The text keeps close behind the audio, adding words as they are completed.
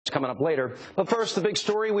Coming up later. But first, the big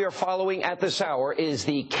story we are following at this hour is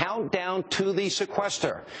the countdown to the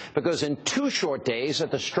sequester. Because in 2 short days, at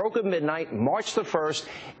the stroke of midnight, March the 1st,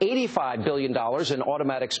 $85 billion in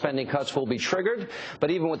automatic spending cuts will be triggered. But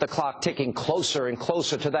even with the clock ticking closer and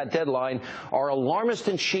closer to that deadline, our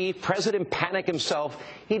alarmist-in-chief, President Panic himself,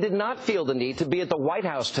 he did not feel the need to be at the White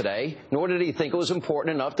House today, nor did he think it was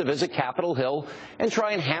important enough to visit Capitol Hill and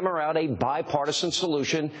try and hammer out a bipartisan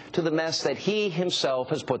solution to the mess that he himself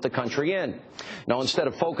has put the country in. Now, instead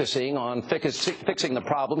of focusing on fixing the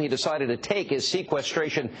problem, he decided to take his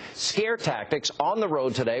sequestration scare tactics on the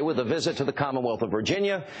road today with a visit to the Commonwealth of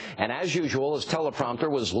Virginia. And as usual, his teleprompter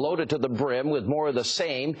was loaded to the brim with more of the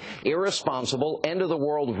same irresponsible,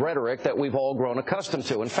 end-of-the-world rhetoric that we've all grown accustomed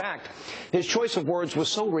to. In fact, his choice of words was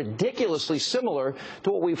so ridiculously similar to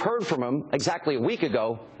what we've heard from him exactly a week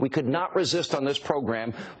ago, we could not resist on this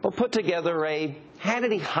program, but put together a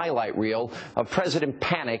Hannity highlight reel of President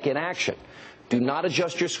Panic in action. Do not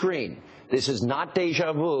adjust your screen. This is not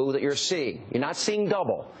deja vu that you're seeing. You're not seeing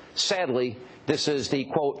double. Sadly, this is the,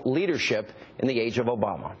 quote, leadership in the age of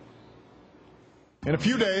Obama. In a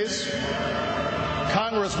few days,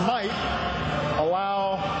 Congress might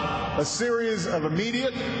allow a series of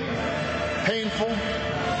immediate, painful,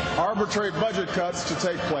 arbitrary budget cuts to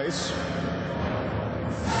take place,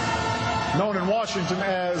 known in Washington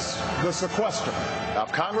as the sequester. Now,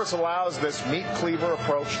 if Congress allows this meat cleaver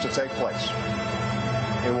approach to take place,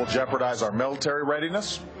 it will jeopardize our military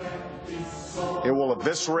readiness. It will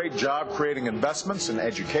eviscerate job-creating investments in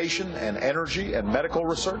education and energy and medical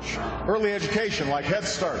research. Early education, like Head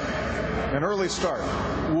Start and Early Start,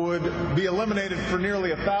 would be eliminated for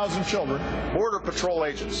nearly 1,000 children. Border Patrol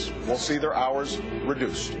agents will see their hours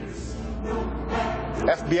reduced.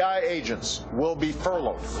 FBI agents will be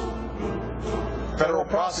furloughed. Federal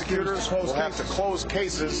prosecutors will have to close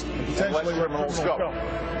cases and let criminals go.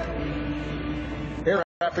 Air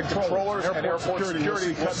traffic controllers and airport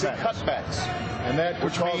security will see cutbacks. And that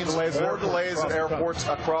which means more delays at airports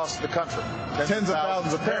across the country. Tens of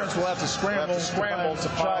thousands of parents will have to scramble to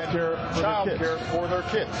find child care for their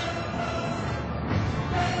kids.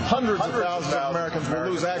 Hundreds of thousands of Americans will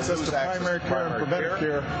lose access to primary care and preventive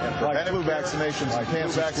care, like flu vaccinations and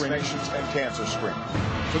cancer screening.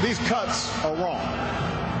 So these cuts are wrong.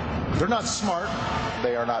 They're not smart.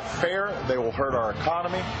 They are not fair. They will hurt our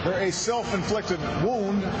economy. They're a self-inflicted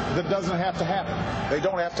wound that doesn't have to happen. They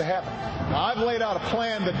don't have to happen. Now, I've laid out a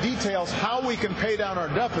plan that details how we can pay down our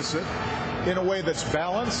deficit in a way that's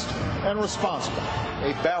balanced and responsible.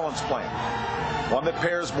 A balanced plan. One that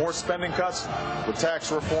pairs more spending cuts with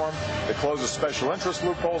tax reform, that closes special interest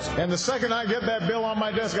loopholes. And the second I get that bill on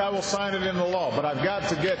my desk, I will sign it into law. But I've got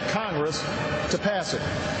to get Congress to pass it.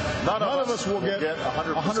 None of us will get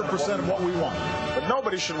 100% of what we want. But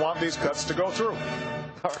nobody should want these cuts to go through.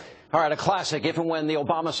 All right, a classic. If and when the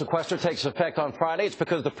Obama sequester takes effect on Friday, it's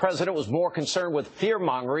because the president was more concerned with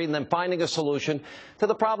fear-mongering than finding a solution to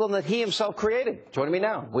the problem that he himself created. Joining me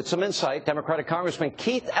now with some insight, Democratic Congressman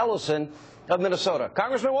Keith Ellison of Minnesota.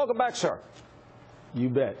 Congressman, welcome back, sir. You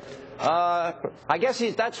bet. I guess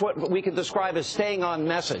that's what we could describe as staying on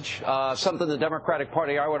message, something the Democratic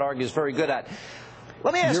Party, I would argue, is very good at.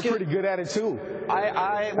 Let me ask you. You're pretty good at it, too.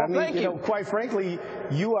 Well, thank you. Quite frankly,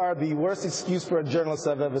 you are the worst excuse for a journalist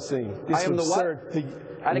I've ever seen. I am the what?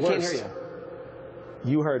 I can't hear you.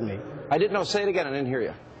 You heard me. I didn't know. Say it again. I didn't hear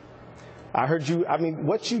you. I heard you. I mean,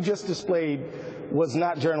 what you just displayed was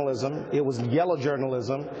not journalism. It was yellow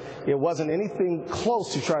journalism. It wasn't anything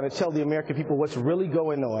close to trying to tell the American people what's really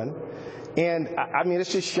going on. And, I mean,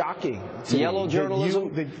 it's just shocking. Yellow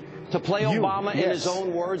journalism? To play Obama in his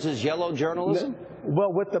own words is yellow journalism?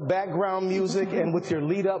 Well, with the background music and with your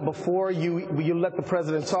lead up before you let the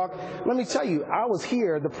president talk, let me tell you, I was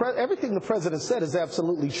here. Everything the president said is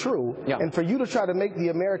absolutely true. Yeah. And for you to try to make the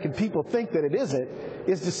American people think that it isn't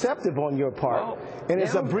is deceptive on your part. Well, and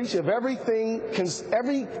it's a breach of everything.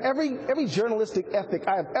 Every journalistic ethic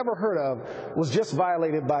I have ever heard of was just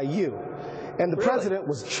violated by you. And the president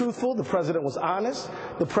was truthful. The president was honest.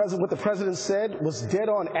 What the president said was dead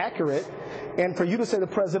on accurate. And for you to say the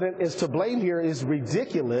president is to blame here is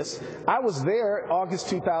ridiculous. I was there August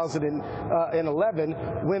 2011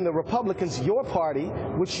 when the Republicans, your party,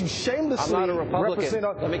 which you shamelessly represent,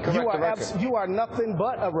 Let me correct the record. You are nothing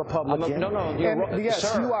but a Republican. Yes,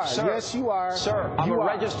 sir, you are. Sir, yes, you are. Sir, I'm a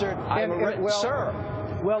registered. Sir.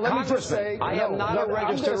 Well, let me just say, I am not a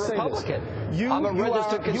registered Republican. I'm a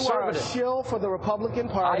registered conservative. You are a shill for the Republican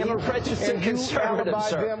Party. I am a registered conservative, you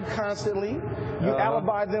alibi them constantly. You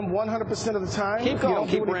alibi them 100% of the time. Keep going.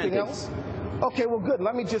 You don't do anything else. Okay, well, good.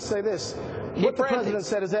 Let me just say this. What the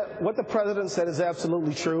president said is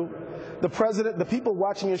absolutely true. the president, the people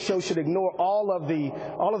watching your show should ignore all of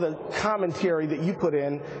the commentary that you put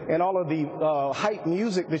in and all of the hype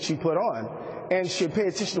music that you put on, and should pay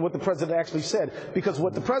attention to what the president actually said, because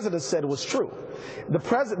what the president said was true.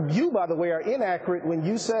 You, by the way, are inaccurate when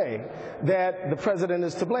you say that the president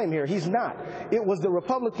is to blame here. He's not. It was the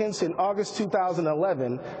Republicans in August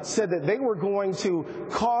 2011 said that they were going to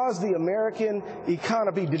cause the American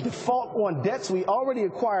economy to default on debts we already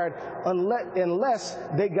acquired unless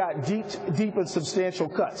they got deep and substantial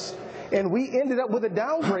cuts. And we ended up with a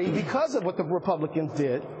downgrade because of what the Republicans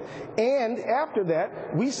did. And after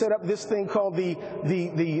that, we set up this thing called the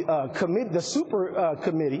super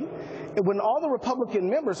committee. When all the Republican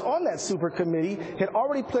members on that super committee had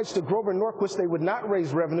already pledged to Grover Norquist they would not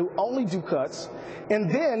raise revenue, only do cuts.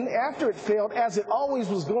 And then, after it failed, as it always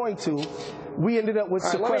was going to, we ended up with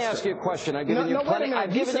sequester. Let me ask you a question. I've given you plenty.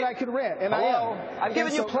 You said I could rant, and I am. I've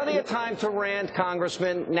given you plenty of time to rant,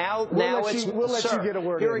 Congressman. Now we'll let you get a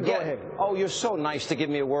word in. Go ahead. Oh, you're so nice to give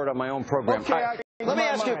me a word on my own program. Okay, let me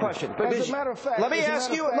ask you a question. As a matter of fact, let me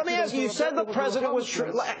ask you. You said the president was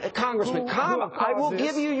true. Congressman, calm. I will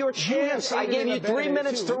give you your chance. I gave you 3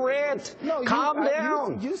 minutes to rant. Calm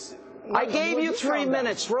down. I gave you 3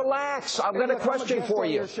 minutes. Relax. I've got a question for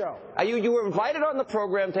you. You were invited on the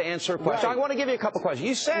program to answer a question. I want to give you a couple questions.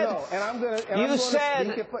 You said,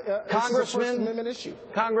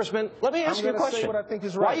 Congressman, let me ask you a question.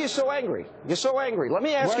 Why are you so angry? You're so angry. Let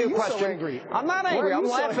me ask you a question. I'm not angry. I'm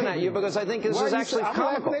laughing at you because I think this is actually comical.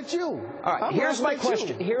 I'm laughing at you. All right. Here's my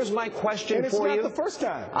question. Here's my question for you. It's not the first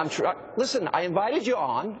time. Listen, I invited you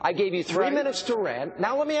on. I gave you 3 minutes to rant.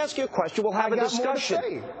 Now let me ask you a question. We'll have a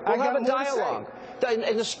discussion. We'll have a dialogue.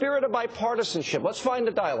 In the spirit of bipartisanship, let's find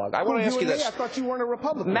a dialogue. I want to ask you this. I thought you weren't a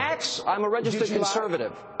Republican. Max, I'm a registered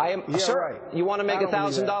conservative. I am, sir. Right. You want to make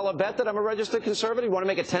 $1,000 bet that I'm a registered conservative? You want to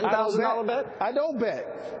make a $10,000 bet? I don't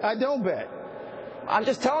bet. I don't bet. I'm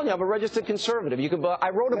just telling you, I'm a registered conservative. I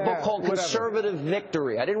wrote a book called Conservative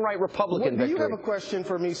Victory. I didn't write Republican Victory. Do you have a question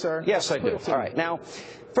for me, sir? Yes, I do. All right. Now,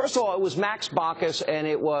 first of all, it was Max Baucus and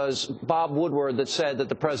it was Bob Woodward that said that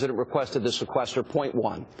the president requested the sequester, point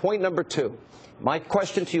one. Point number two, my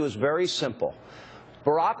question to you is very simple.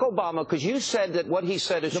 Barack Obama, because you said that what he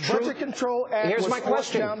said is true. The Budget Control Act was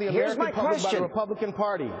forced down the American public by the Republican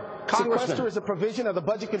Party. Sequester is a provision of the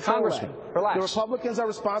Budget Control Act. Relax. The Republicans are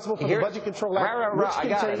responsible for the Budget Control Act,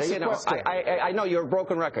 which contains sequester. I know you're a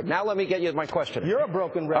broken record. Now let me get you my question. You're a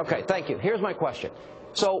broken record. Okay, thank you. Here's my question.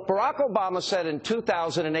 So Barack Obama said in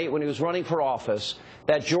 2008 when he was running for office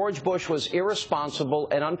that George Bush was irresponsible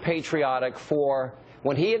and unpatriotic for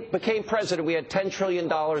when he became president, we had $10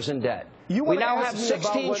 trillion in debt. We now have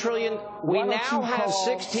 $16 trillion. We now have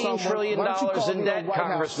 $16 trillion in debt,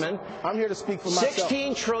 Congressman. I'm here to speak for myself.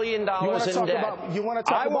 $16 trillion in debt.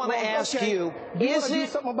 I want to ask you, is it?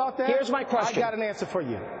 Here's my question. I got an answer for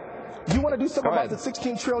you. You want to do something about the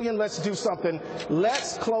 $16 trillion? Let's do something.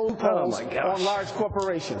 Let's close polls on large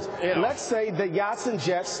corporations. Let's say that yachts and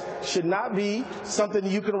jets should not be something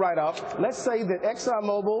you can write off. Let's say that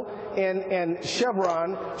ExxonMobil and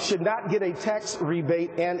Chevron should not get a tax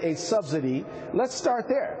rebate and a subsidy. Let's start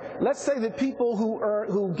there. Let's say that people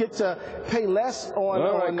who get to pay less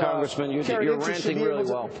on Congressman, you're ranting really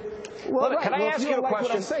well. Well, can I ask you a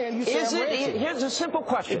question? Here's a simple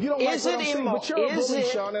question. If you don't like what I'm saying, but you're a bully,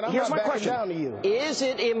 Sean, and I'm not backing down to you. Is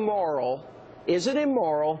it immoral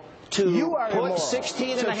to put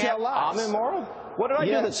 16 and a half? I'm immoral? What did I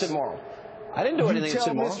do that's immoral? I didn't do anything that's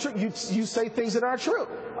immoral. You say things that aren't true.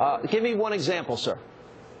 Give me one example, sir.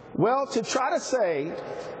 Well, to try to say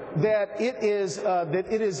that it is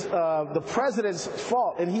the president's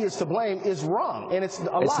fault and he is to blame is wrong, and it's a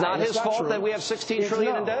lie. It's not his fault that we have $16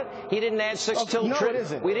 trillion in debt. He didn't add $6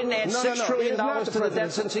 trillion. We didn't add $6 trillion to the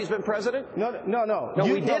debt since he's been president. No.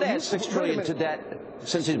 We did add $6 trillion to debt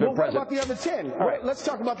since he's been president. What about the other 10? All right. Let's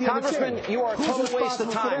talk about the other 10. Congressman, you are a total waste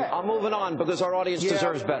of time. I'm moving on because our audience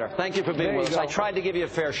deserves better. Thank you for being with us. I tried to give you a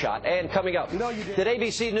fair shot. And coming up, did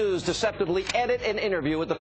ABC News deceptively edit an interview with the